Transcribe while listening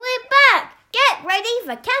ready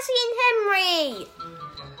for Cassie and Henry.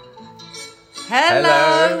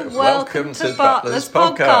 Hello, welcome to Butler's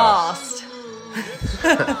Podcast.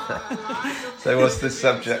 So what's the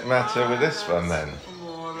subject matter with this one then?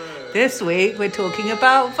 This week we're talking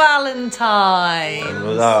about Valentine's.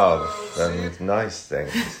 And love and nice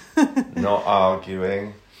things. Not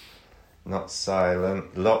arguing, not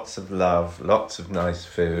silent, lots of love, lots of nice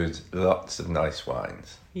food, lots of nice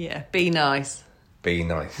wines. Yeah, be nice. Be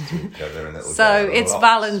nice to each other and it'll So go it's a lot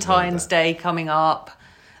Valentine's smoother. Day coming up,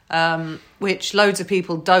 which loads of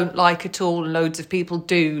people don't like at all and loads of people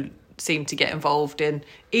do seem to get involved in.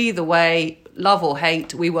 Either way, love or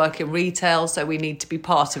hate, we work in retail, so we need to be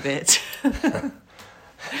part of it. It's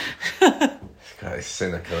quite a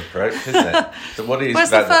cynical approach, isn't it? So what is Well,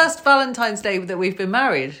 it's the first Valentine's Day that we've been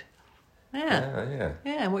married. Yeah.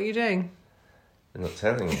 Yeah, what are you doing? I'm not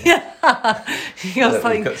telling you. You got Look,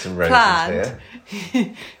 something we've got some roses planned.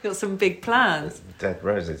 here. Got some big plans. Dead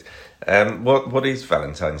roses. What is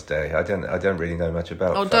Valentine's Day? I don't really know much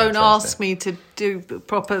about. Oh, don't Valentine's ask Day. me to do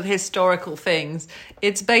proper historical things.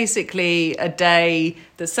 It's basically a day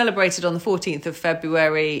that's celebrated on the 14th of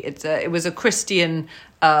February. It was a Christian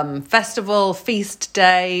festival, feast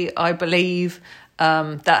day, I believe,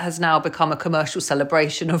 that has now become a commercial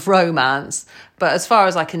celebration of romance. But as far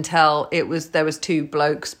as I can tell, there was two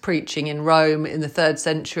blokes preaching in Rome in the 3rd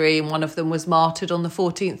century, and one of them was martyred on the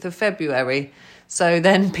 14th of February. So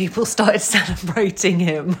then people started celebrating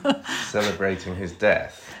him. Celebrating his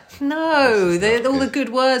death. No, This is not all the good.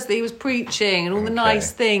 good words that he was preaching and all the Okay.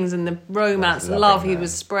 nice things and the romance That's and love loving he that.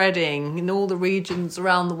 was spreading in all the regions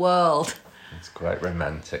around the world. It's quite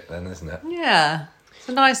romantic then, isn't it? Yeah, it's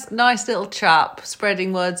a nice little chap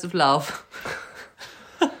spreading words of love,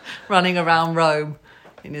 running around Rome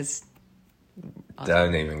in his...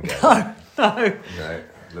 Don't even go. No,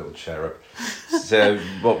 little cherub. So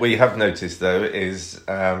what we have noticed though is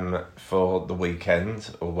for the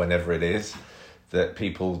weekend or whenever it is that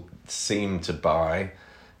people seem to buy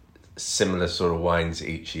similar sort of wines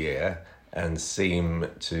each year and seem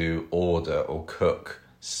to order or cook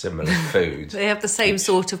similar food. They have the same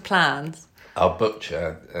sort of plans. Our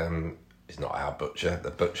butcher is not our butcher.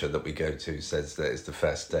 The butcher that we go to says that it's the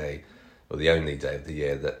first day or the only day of the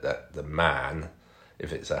year that the man,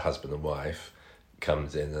 if it's a husband and wife,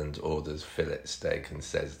 comes in and orders fillet steak and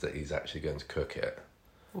says that he's actually going to cook it.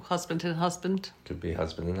 Or husband and husband. Could be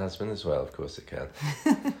husband and husband as well, of course it can.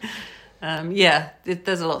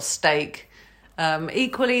 There's a lot of steak.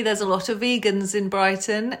 Equally, there's a lot of vegans in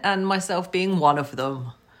Brighton, and myself being one of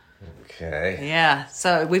them. Okay. Yeah,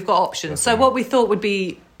 so we've got options. So what we thought would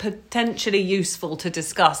be potentially useful to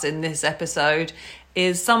discuss in this episode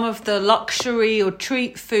is some of the luxury or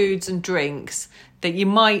treat foods and drinks that you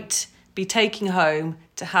might be taking home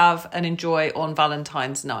to have and enjoy on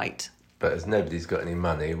Valentine's night. But as nobody's got any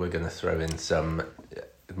money, we're going to throw in some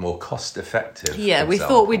more cost-effective Yeah, we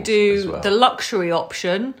thought we'd examples as do well. the luxury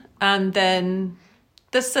option and then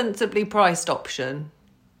the sensibly priced option.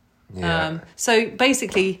 Yeah. So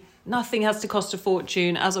basically, nothing has to cost a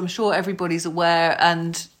fortune, as I'm sure everybody's aware.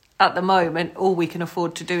 And at the moment, all we can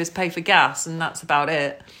afford to do is pay for gas, and that's about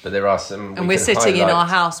it. But there are some... And we're sitting in our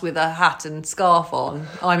house with a hat and scarf on.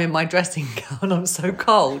 I'm in my dressing gown. I'm so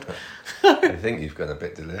cold. I think you've gone a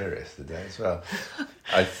bit delirious today as well.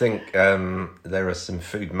 I think there are some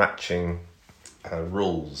food matching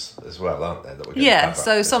rules as well, aren't there? That we're going to cover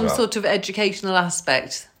So as some well. sort of educational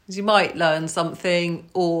aspect. You might learn something,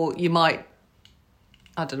 or you might,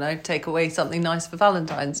 I don't know, take away something nice for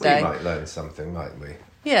Valentine's Day. We might learn something, mightn't we?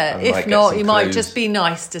 Yeah, And might if get not, some you might clues. just be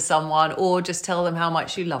nice to someone or just tell them how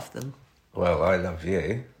much you love them. Well, I love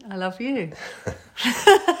you. I love you.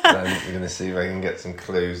 And we're going to see if I can get some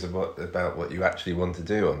clues about what you actually want to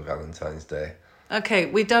do on Valentine's Day. Okay,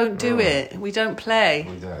 we don't do it. We don't play.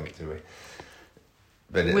 We don't, do we?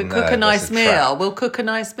 But We'll cook a nice meal. We'll cook a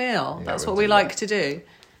nice meal. Yeah, That's we'll what we do like that. to do.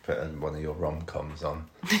 Put one of your rom-coms on.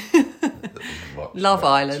 that we've watched Love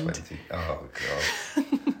about Island. 20 Oh,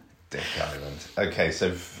 God. Dick Island. Okay,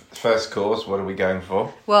 so first course, what are we going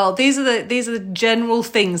for? Well, these are the general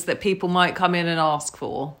things that people might come in and ask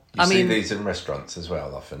for. You see these in restaurants as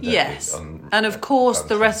well, often, don't you? Yes. On And of course,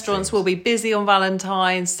 the Valentine's restaurants themes. will be busy on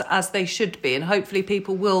Valentine's, as they should be. And hopefully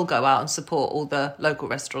people will go out and support all the local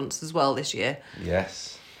restaurants as well this year.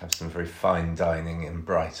 Yes, have some very fine dining in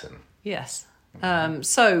Brighton. Yes.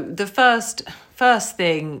 So the first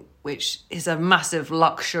thing, which is a massive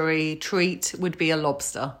luxury treat, would be a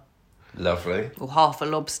lobster. Lovely. Or half a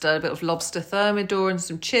lobster, a bit of lobster thermidor and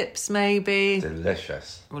some chips maybe.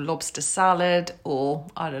 Delicious. Or lobster salad, or,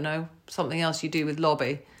 I don't know, something else you do with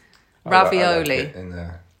lobby. I like Ravioli. it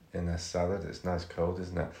in a salad. It's nice cold,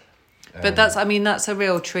 isn't it? But that's a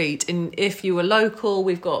real treat. And if you were local,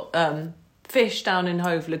 we've got fish down in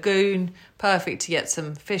Hove Lagoon, perfect to get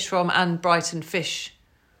some fish from, and Brighton fish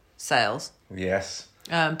sales. Yes.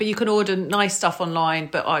 But you can order nice stuff online.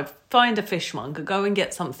 But I find a fishmonger, go and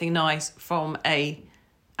get something nice from a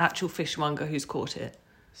actual fishmonger who's caught it.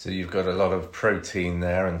 So you've got a lot of protein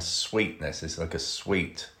there and sweetness. It's like a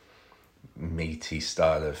sweet, meaty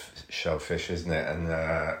style of shellfish, isn't it?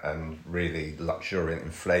 And really luxuriant in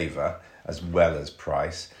flavour as well as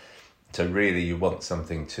price. So really you want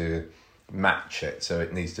something to match it. So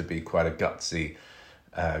it needs to be quite a gutsy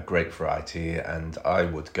grape variety. And I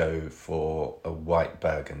would go for a white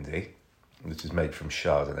Burgundy, which is made from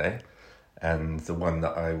Chardonnay. And the one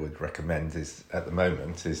that I would recommend is at the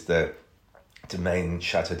moment is the Domaine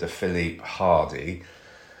Chateau de Philippe Hardy,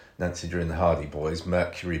 Nancy Drew and the Hardy Boys,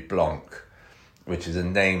 Mercury Blanc, which is a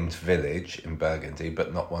named village in Burgundy,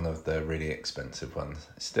 but not one of the really expensive ones.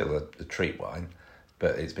 It's still a treat wine,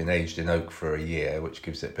 but it's been aged in oak for a year, which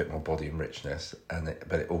gives it a bit more body and richness,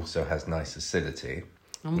 but it also has nice acidity.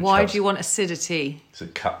 And why do you want acidity? So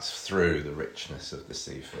it cuts through the richness of the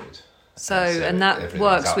seafood. And that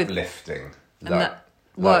works with uplifting. That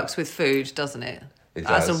works with food, doesn't it? It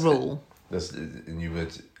as does. a rule. And you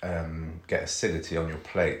would get acidity on your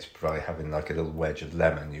plate by having like a little wedge of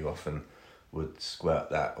lemon. You often would squirt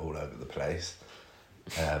that all over the place,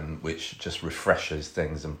 which just refreshes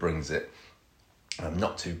things and brings it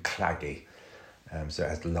not too claggy. So it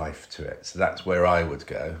has life to it. So that's where I would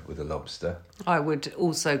go with a lobster. I would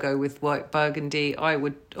also go with white Burgundy. I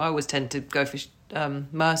always tend to go for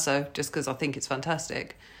Meursault just because I think it's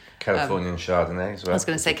fantastic. Californian Chardonnay as well. I was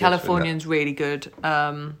going to say Californian's really good.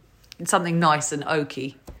 Something nice and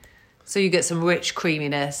oaky. So you get some rich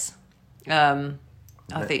creaminess. I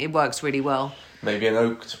think it works really well. Maybe an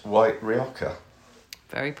oaked white Rioja.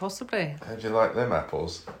 Very possibly. How do you like them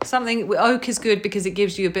apples? Oak is good because it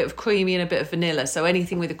gives you a bit of creamy and a bit of vanilla. So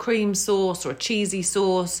anything with a cream sauce or a cheesy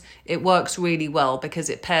sauce, it works really well because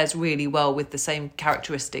it pairs really well with the same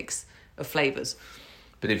characteristics of flavours.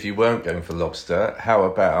 But if you weren't going for lobster, how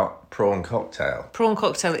about prawn cocktail? Prawn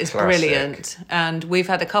cocktail is Classic. Brilliant. And we've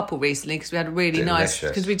had a couple recently because we had a really nice...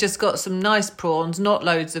 Because we just got some nice prawns, not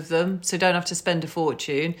loads of them, so don't have to spend a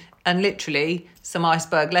fortune. And literally some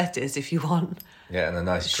iceberg lettuce if you want. Yeah, and a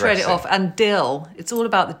nice Shred dressing. it off. And dill. It's all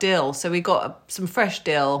about the dill. So we got some fresh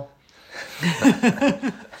dill.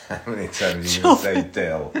 How many times you say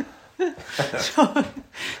dill?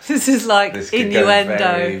 This is like this could innuendo. go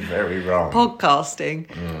very, very wrong. Podcasting.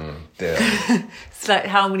 Dill. It's like,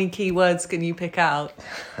 how many keywords can you pick out?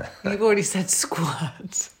 You've already said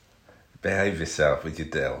squirt. Behave yourself with your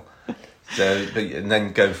dill. So, and then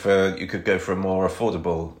you could go for a more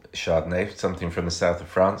affordable Chardonnay, something from the south of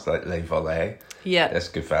France, like Les Volets. Yeah. That's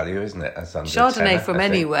good value, isn't it? That's under Chardonnay tenner, from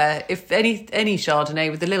anywhere. If any Chardonnay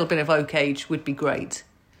with a little bit of oak age would be great.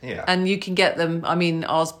 Yeah. And you can get them,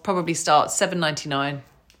 ours probably start $7.99,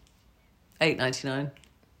 $8.99.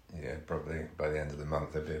 Yeah, probably by the end of the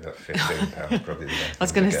month they'd be about £15 probably. I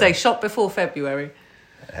was going to say, shop before February.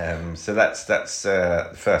 So that's the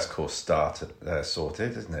first course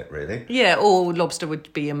sorted, isn't it, really? Yeah, or lobster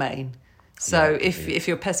would be your main. So Yeah, if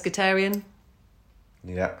you're a pescatarian,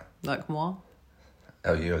 yeah. like moi.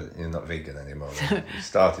 Oh, you're not vegan anymore. Then. You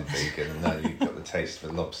started vegan and now you've got the taste for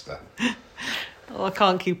lobster. Oh, I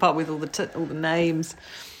can't keep up with all the names.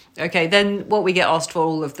 Okay, then what we get asked for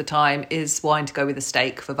all of the time is wine to go with a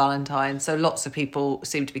steak for Valentine's. So lots of people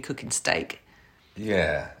seem to be cooking steak.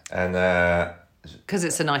 Yeah, and... because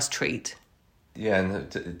it's a nice treat. Yeah,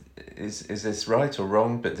 and is this right or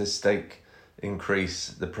wrong? But does steak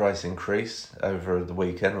the price increase over the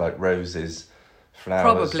weekend? Like roses,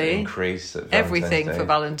 flowers Probably. increase at Everything Valentine's for Day?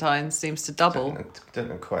 Valentine's seems to double. Don't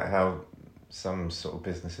know quite how some sort of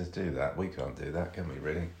businesses do that. We can't do that, can we,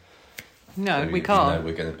 really? No, So we can't. You know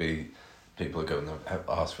we're going to be... People are going to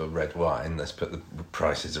ask for red wine. Let's put the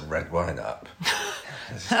prices of red wine up.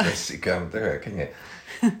 You can't do it, can you?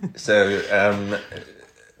 So,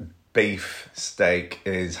 beef steak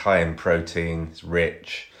is high in protein, it's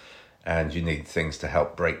rich, and you need things to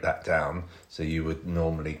help break that down. So you would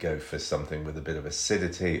normally go for something with a bit of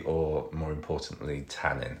acidity or, more importantly,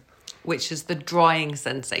 tannin. Which is the drying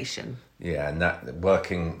sensation. Yeah, and that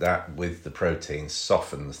working that with the protein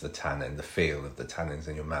softens the tannin, the feel of the tannins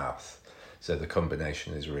in your mouth. So the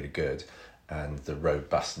combination is really good, and the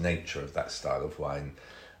robust nature of that style of wine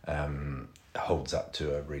holds up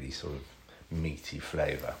to a really sort of meaty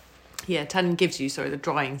flavour. Yeah, tannin gives you, the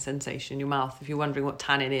drying sensation in your mouth. If you're wondering what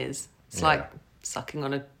tannin is, it's like sucking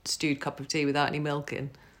on a stewed cup of tea without any milk in.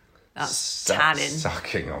 That's tannin.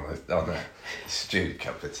 Sucking on a stewed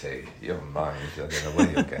cup of tea. Your mind, I don't know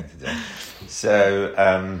where you're going today.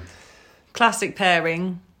 So, classic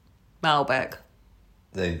pairing, Malbec.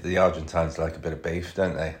 the Argentines like a bit of beef,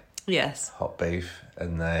 don't they? Yes. Hot beef,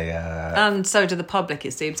 and they. And so do the public,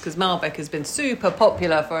 it seems, because Malbec has been super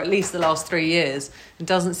popular for at least the last 3 years and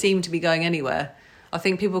doesn't seem to be going anywhere. I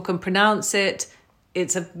think people can pronounce it.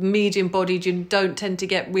 It's a medium-bodied. You don't tend to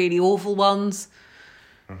get really awful ones.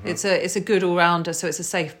 Mm-hmm. It's a good all-rounder, so it's a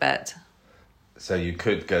safe bet. So you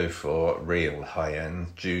could go for real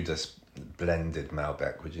high-end Judas blended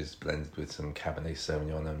Malbec, which is blended with some Cabernet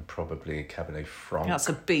Sauvignon and probably Cabernet Franc. That's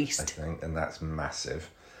a beast. I think, and that's massive.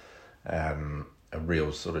 A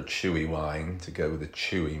real sort of chewy wine to go with a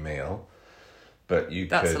chewy meal. But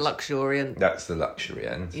That's the luxuriant. That's the luxury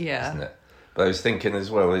end, yeah. Isn't it? But I was thinking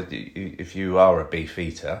as well, if you are a beef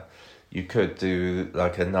eater, you could do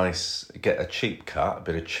like get a cheap cut, a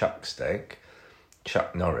bit of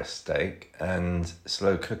Chuck Norris steak, and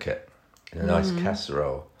slow cook it in a nice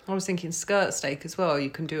casserole. I was thinking skirt steak as well. You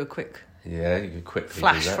can do a quick... Yeah, you could quickly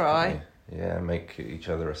flash do that, fry. Yeah, make each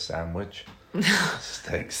other a sandwich.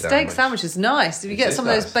 Steak sandwich is nice. If you get some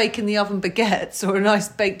of those bake in the oven baguettes or a nice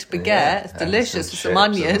baked baguette, it's delicious with some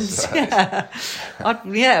onions. Yeah,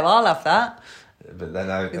 I'll have that. But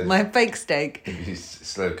then with my baked steak. If you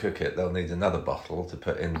slow cook it, they'll need another bottle to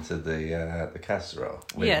put into the casserole.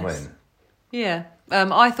 Win-win. Yes. Yeah.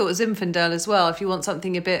 I thought Zinfandel as well, if you want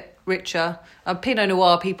something a bit richer. Pinot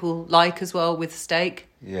Noir people like as well with steak.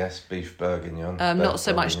 Yes, beef bourguignon. Not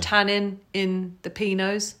so much tannin in the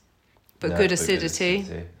Pinots, but good acidity.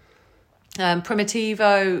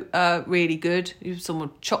 Primitivo, really good. Some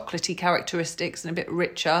more chocolatey characteristics and a bit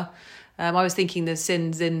richer. I was thinking the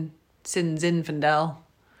Zinfandel.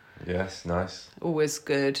 Yes, nice. Always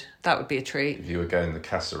good. That would be a treat. If you were going the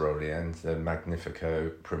casserole end, the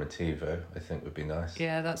Magnifico Primitivo, I think would be nice.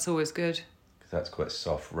 Yeah, that's always good. Because that's quite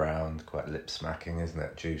soft, round, quite lip-smacking, isn't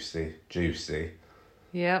it? Juicy.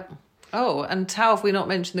 Yeah. Oh, and how have we not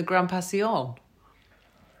mentioned the Grand Passion?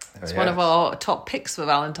 It's one of our top picks for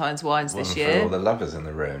Valentine's wines this year. For all the lovers in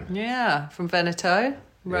the room. Yeah, from Veneto,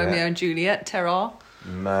 Romeo and Juliet, Terroir.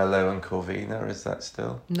 Merlot and Corvina, is that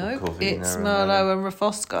still? No, it's Merlot and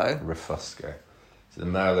Refosco. Refosco. So the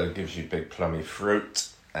Merlot gives you big plummy fruit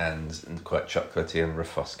and quite chocolatey, and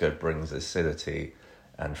Refosco brings acidity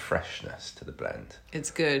and freshness to the blend. It's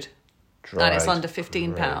good. Dried and it's under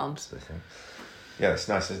 £15. grapes, I think. Yeah, it's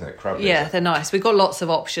nice, isn't it? Crab yeah, they're nice. We've got lots of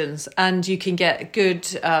options, and you can get good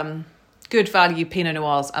value Pinot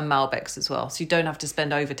Noirs and Malbecs as well, so you don't have to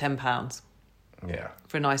spend over £10. Yeah.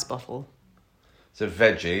 For a nice bottle. So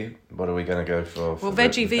veggie, what are we going to go for? Well,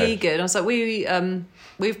 veggie vegan. I was like,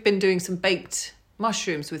 we've been doing some baked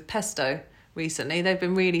mushrooms with pesto recently. They've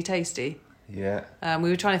been really tasty. Yeah. We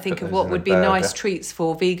were trying to think of what would be nice treats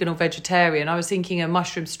for vegan or vegetarian. I was thinking a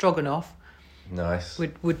mushroom stroganoff. Nice.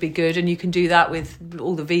 Would be good, and you can do that with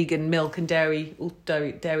all the vegan milk and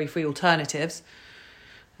dairy-free alternatives,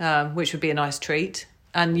 which would be a nice treat.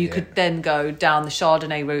 And you could then go down the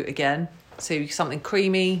Chardonnay route again. So something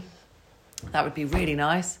creamy. That would be really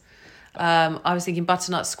nice. I was thinking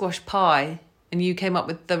butternut squash pie, and you came up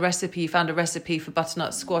with the recipe. You found a recipe for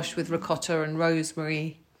butternut squash with ricotta and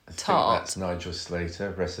rosemary tart. I think that's Nigel Slater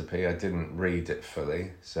recipe. I didn't read it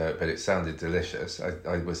fully, but it sounded delicious.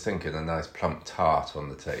 I was thinking a nice plump tart on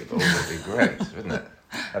the table would be great, wouldn't it?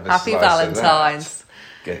 Have a Happy slice Valentine's. Of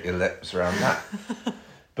that. Get your lips around that.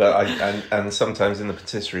 But and sometimes in the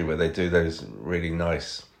patisserie where they do those really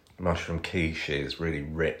nice mushroom quiches, really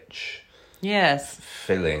rich. Yes.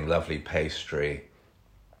 Filling, lovely pastry.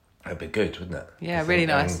 That'd be good, wouldn't it? Yeah, really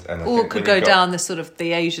nice. And or could go down the sort of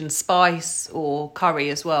the Asian spice or curry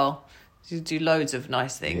as well. You do loads of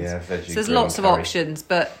nice things. Yeah, veggie. So there's lots of options,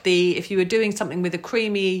 but if you were doing something with a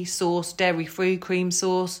creamy sauce, dairy-free cream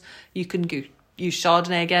sauce, you can use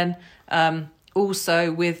Chardonnay again.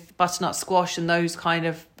 Also with butternut squash and those kind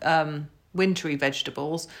of wintry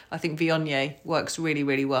vegetables, I think Viognier works really,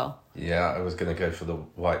 really well. Yeah, I was going to go for the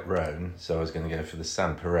white Rhone, so I was going to go for the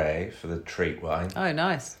Saint-Péray for the treat wine. Oh,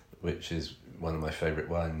 nice. Which is one of my favourite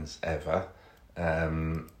wines ever.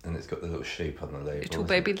 And it's got the little sheep on the label. Little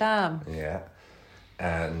baby lamb. Yeah.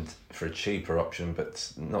 And for a cheaper option,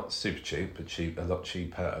 but not super cheap, but a lot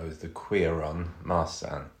cheaper, is the Cuiron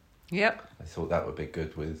Marsanne. Yep. I thought that would be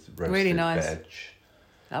good with roasted really nice. veg.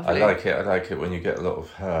 Lovely. I like it when you get a lot of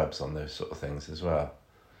herbs on those sort of things as well.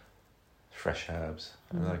 Fresh herbs.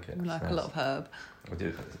 I like it. I like a lot of herb. I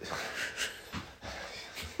do.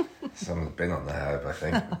 Someone's been on the herb, I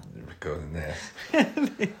think, recording this.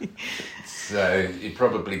 So you're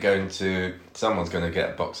probably someone's going to get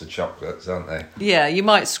a box of chocolates, aren't they? Yeah, you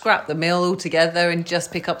might scrap the meal altogether and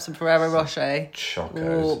just pick up some Ferrero Rocher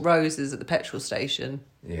Chocos. or roses at the petrol station,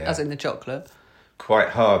 Yeah. as in the chocolate. Quite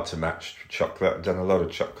hard to match chocolate. I've done a lot of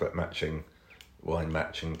wine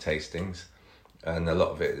matching tastings, and a lot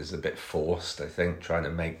of it is a bit forced, I think, trying to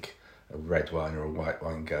make a red wine or a white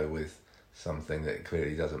wine go with something that it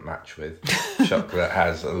clearly doesn't match with. Chocolate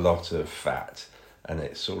has a lot of fat, and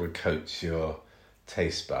it sort of coats your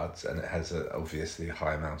taste buds, and it has obviously a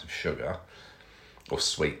high amount of sugar or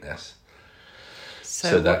sweetness.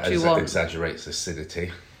 So that exaggerates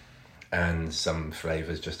acidity, and some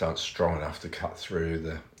flavours just aren't strong enough to cut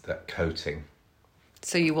through that coating.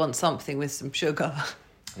 So you want something with some sugar.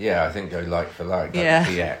 Yeah, I think go like for like. Yeah.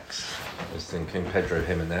 PX. I was thinking Pedro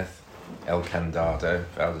Jimenez, El Candado,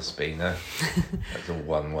 Valdespina. That's all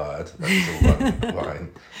one word. That's all one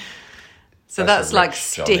line. So that's like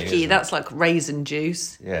Johnny, sticky. That's like raisin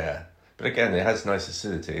juice. Yeah. But again, it has nice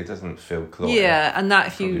acidity. It doesn't feel cloying. Yeah, and that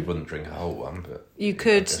if Probably you wouldn't drink a whole one, but you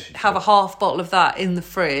could have a half bottle of that in the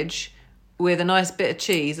fridge with a nice bit of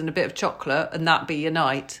cheese and a bit of chocolate, and that be your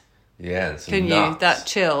night. Yeah, and some Can nuts. you? That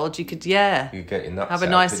chilled. You could, You get your nuts have a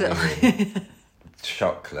out, nice couldn't little. you?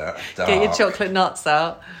 Chocolate, dark. Get your chocolate nuts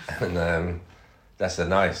out. And that's a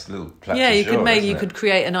nice little plat Yeah, you du jour, could isn't it? could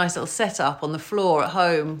create a nice little setup on the floor at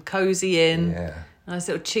home, cozy in. Yeah. Nice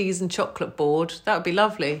little cheese and chocolate board. That would be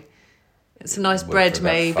lovely. It's a nice Work bread, for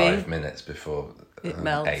about maybe. 5 minutes before It I'm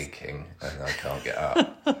melts. aching and I can't get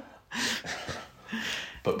up.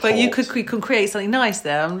 But you can create something nice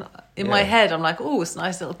there. In my Yeah. head, I'm like, oh, it's a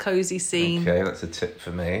nice little cozy scene. Okay, that's a tip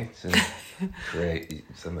for me to create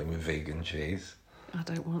something with vegan cheese. I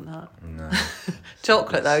don't want that. No.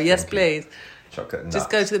 Chocolate, though. Yes, Stinky. please. Chocolate nuts. Just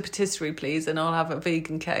go to the patisserie, please, and I'll have a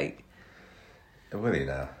vegan cake. Will you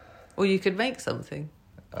now? Or you could make something.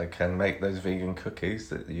 I can make those vegan cookies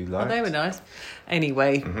that you like. Oh, they were nice.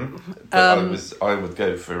 Anyway, But I would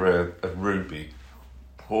go for a ruby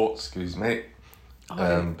port, excuse me.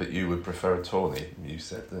 But you would prefer a tawny, you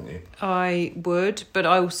said, didn't you? I would, but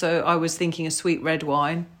I was thinking a sweet red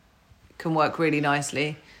wine can work really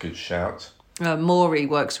nicely. Good shout. Maury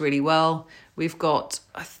works really well. We've got,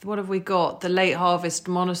 what have we got? The Late Harvest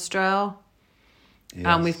Monastrell. Yes.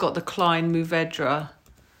 And we've got the Klein Mouvedra,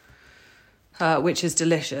 which is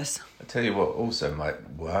delicious. I tell you what also might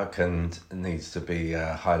work and needs to be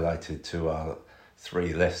highlighted to our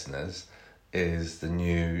 3 listeners is the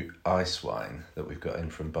new ice wine that we've got in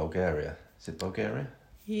from Bulgaria. Is it Bulgaria?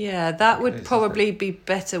 Yeah, that It would is, probably be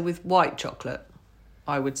better with white chocolate,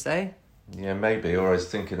 I would say. Yeah, maybe. Or I was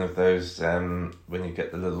thinking of those when you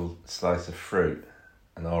get the little slice of fruit,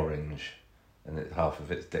 an orange, and half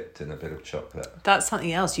of it's dipped in a bit of chocolate. That's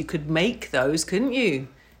something else. You could make those, couldn't you?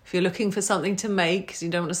 If you're looking for something to make, because you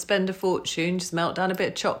don't want to spend a fortune, just melt down a bit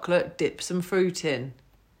of chocolate, dip some fruit in.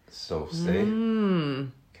 Saucy.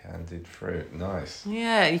 Candied fruit. Nice.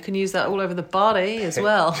 Yeah, you can use that all over the body as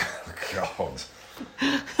well. God.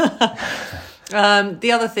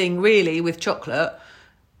 The other thing, really, with chocolate,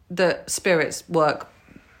 that spirits work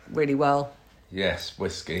really well. Yes,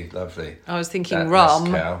 whiskey. Lovely. I was thinking That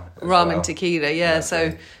rum mezcal as well. well. And tequila, yeah. So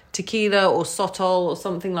Lovely. tequila or sotol or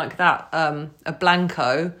something like that. A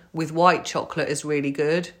blanco with white chocolate is really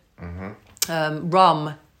good. Mm-hmm.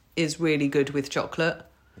 Rum is really good with chocolate.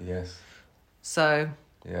 Yes. So,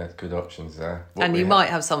 Yeah, good options there. and you might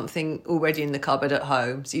have something already in the cupboard at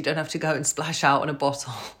home, so you don't have to go and splash out on a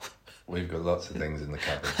bottle. We've got lots of things in the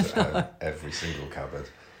cupboards at home, every single cupboard.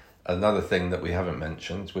 Another thing that we haven't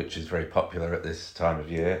mentioned, which is very popular at this time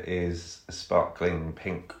of year, is a sparkling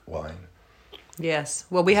pink wine. Yes.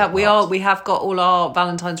 Well, we have got all our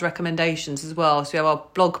Valentine's recommendations as well. So we have our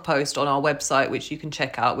blog post on our website, which you can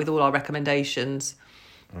check out with all our recommendations.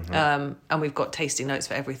 And we've got tasting notes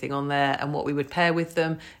for everything on there and what we would pair with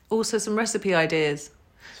them. Also some recipe ideas.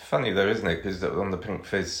 It's funny though, isn't it? Because on the pink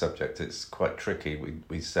fizz subject, it's quite tricky.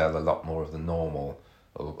 We sell a lot more of the normal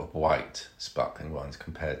of white sparkling wines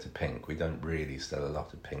compared to pink. We don't really sell a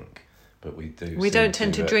lot of pink, but we do. We don't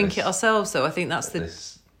tend to drink it ourselves, though. I think that's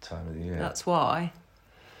this time of the year. That's why.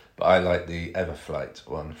 But I like the Everflight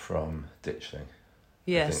one from Ditchling.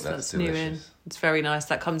 Yes, think that's new in. delicious. It's very nice.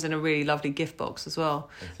 That comes in a really lovely gift box as well.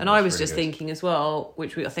 And that's I was really just good. thinking as well,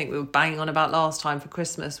 which I think we were banging on about last time for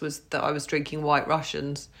Christmas, was that I was drinking White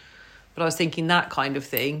Russians. But I was thinking that kind of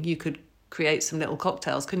thing, you could create some little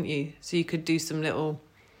cocktails, couldn't you? So you could do some little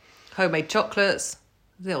homemade chocolates,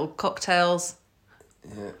 little cocktails.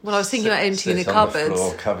 Yeah. Well, I was thinking about emptying Sits the on cupboards. The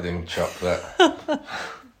floor covered in chocolate.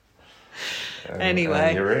 Anyway,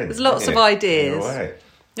 and you're in, there's lots aren't of you? ideas. You're away.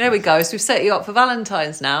 There we go. So we've set you up for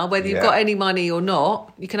Valentine's now. Whether you've Yeah. got any money or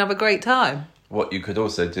not, you can have a great time. What you could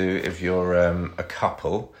also do if you're a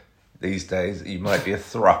couple these days, you might be a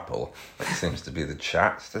throuple. That seems to be the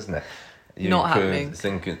chat, doesn't it? You Not could happening.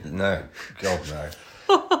 think, no, God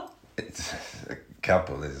no. It's, a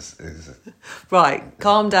couple is Right,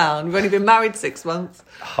 calm down. We've only been married 6 months.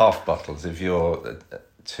 half bottles. If you're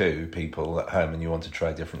two people at home and you want to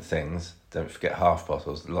try different things, don't forget half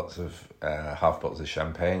bottles. Lots of half bottles of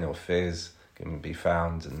champagne or fizz can be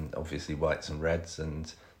found, and obviously whites and reds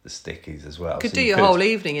and the stickies as well. You could So do you your whole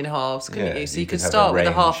evening in halves, couldn't Yeah, you? So you you could could have a start with a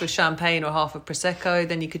range. half of champagne or a half of Prosecco,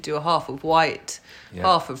 then you could do a half of white, Yeah.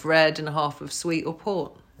 half of red and a half of sweet or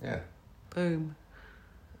port. Yeah, Boom.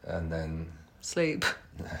 and then Sleep.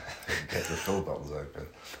 get the full bottles open.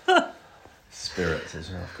 Spirits as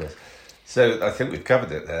well, of course. So I think we've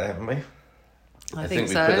covered it there, haven't we? I think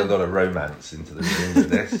we so. put a lot of romance into the room with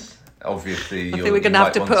this. Obviously, I think we're going to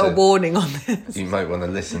have to put a warning on this. You might want to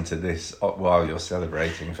listen to this while you're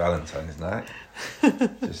celebrating Valentine's night,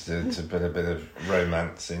 just to put a bit of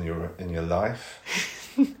romance in your life.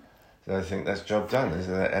 So I think that's job done. Is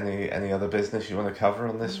there any other business you want to cover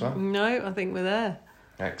on this one? No, I think we're there.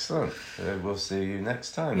 Excellent. So we'll see you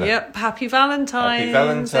next time then. Yep, happy Valentine's, Happy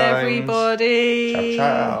Valentine's. everybody. Ciao,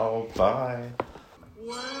 ciao. Bye.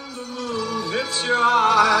 When the moon hits your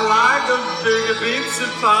eye like a big pizza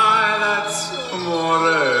pie, that's amore.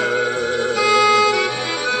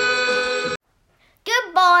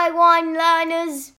 Goodbye, wine learners.